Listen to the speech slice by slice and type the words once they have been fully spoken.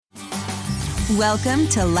Welcome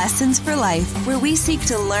to Lessons for Life, where we seek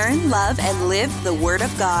to learn, love, and live the Word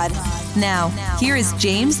of God. Now, here is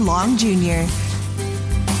James Long Jr.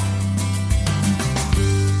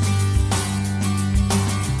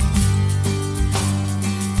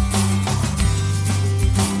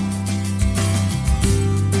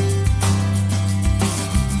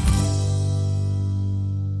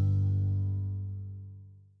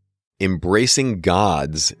 Embracing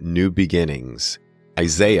God's New Beginnings.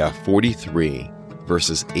 Isaiah 43,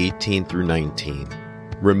 verses 18 through 19.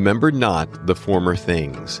 Remember not the former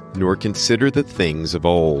things, nor consider the things of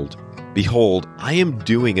old. Behold, I am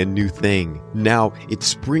doing a new thing. Now it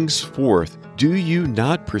springs forth. Do you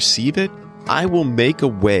not perceive it? I will make a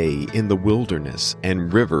way in the wilderness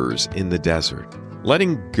and rivers in the desert.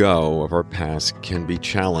 Letting go of our past can be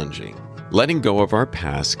challenging. Letting go of our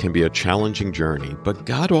past can be a challenging journey, but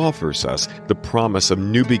God offers us the promise of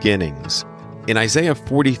new beginnings. In Isaiah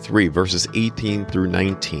 43, verses 18 through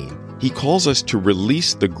 19, He calls us to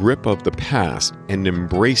release the grip of the past and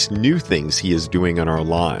embrace new things He is doing in our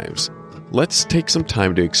lives. Let's take some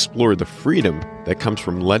time to explore the freedom that comes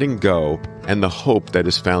from letting go and the hope that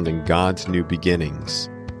is found in God's new beginnings.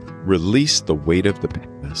 Release the weight of the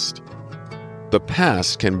past. The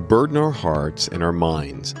past can burden our hearts and our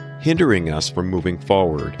minds, hindering us from moving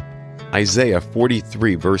forward. Isaiah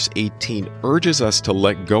 43, verse 18 urges us to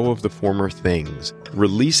let go of the former things,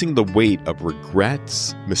 releasing the weight of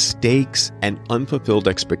regrets, mistakes, and unfulfilled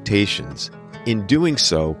expectations. In doing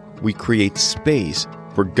so, we create space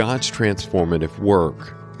for God's transformative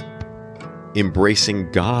work.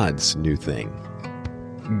 Embracing God's new thing.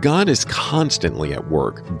 God is constantly at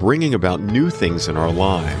work, bringing about new things in our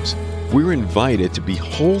lives. We're invited to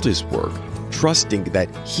behold His work, trusting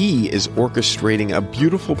that He is orchestrating a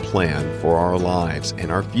beautiful plan for our lives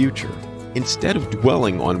and our future. Instead of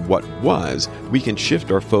dwelling on what was, we can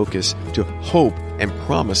shift our focus to hope and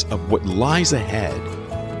promise of what lies ahead.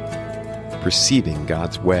 Perceiving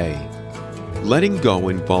God's way. Letting go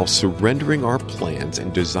involves surrendering our plans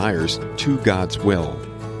and desires to God's will.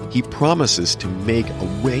 He promises to make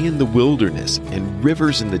a way in the wilderness and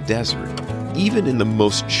rivers in the desert, even in the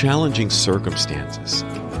most challenging circumstances.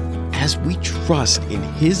 As we trust in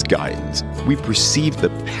His guidance, we perceive the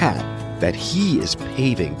path that He is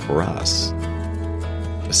paving for us.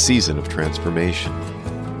 A season of transformation.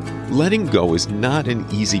 Letting go is not an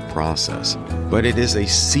easy process, but it is a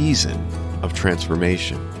season of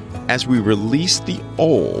transformation. As we release the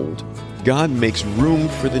old, God makes room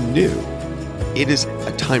for the new. It is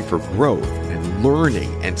a time for growth and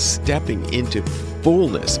learning and stepping into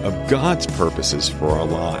fullness of God's purposes for our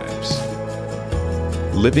lives.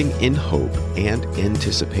 Living in hope and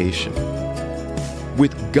anticipation.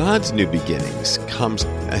 With God's new beginnings comes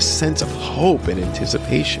a sense of hope and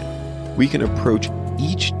anticipation. We can approach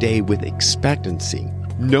each day with expectancy,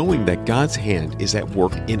 knowing that God's hand is at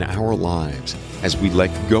work in our lives. As we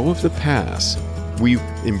let go of the past, we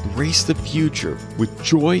embrace the future with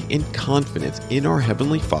joy and confidence in our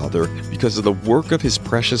Heavenly Father because of the work of His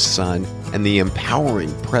precious Son and the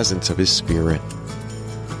empowering presence of His Spirit.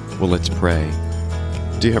 Well, let's pray.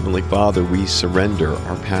 Dear Heavenly Father, we surrender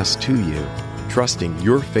our past to You, trusting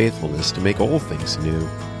Your faithfulness to make all things new.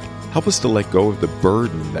 Help us to let go of the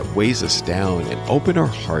burden that weighs us down and open our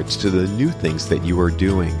hearts to the new things that You are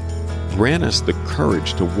doing. Grant us the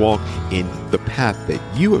courage to walk in the path that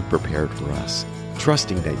You have prepared for us,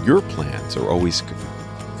 trusting that Your plans are always good.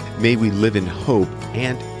 May we live in hope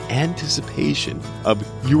and anticipation of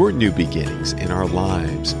Your new beginnings in our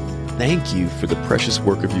lives. Thank You for the precious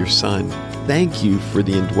work of Your Son. Thank You for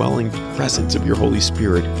the indwelling presence of Your Holy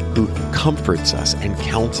Spirit who comforts us and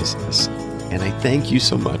counsels us. And I thank You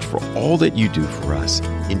so much for all that You do for us.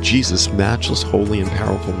 In Jesus' matchless, holy, and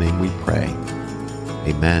powerful name we pray.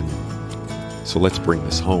 Amen. So let's bring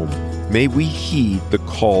this home. May we heed the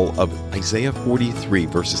call of Isaiah 43,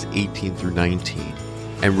 verses 18 through 19,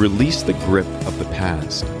 and release the grip of the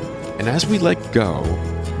past. And as we let go,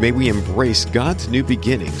 may we embrace God's new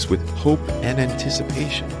beginnings with hope and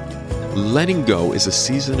anticipation. Letting go is a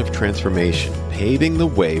season of transformation, paving the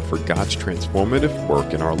way for God's transformative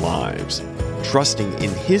work in our lives. Trusting in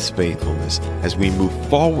His faithfulness as we move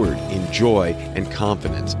forward in joy and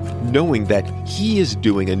confidence, knowing that He is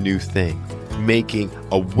doing a new thing, making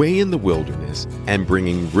a way in the wilderness and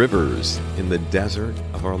bringing rivers in the desert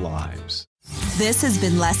of our lives. This has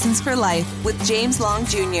been Lessons for Life with James Long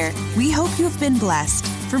Jr. We hope you have been blessed.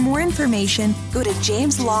 For more information, go to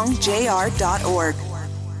jameslongjr.org.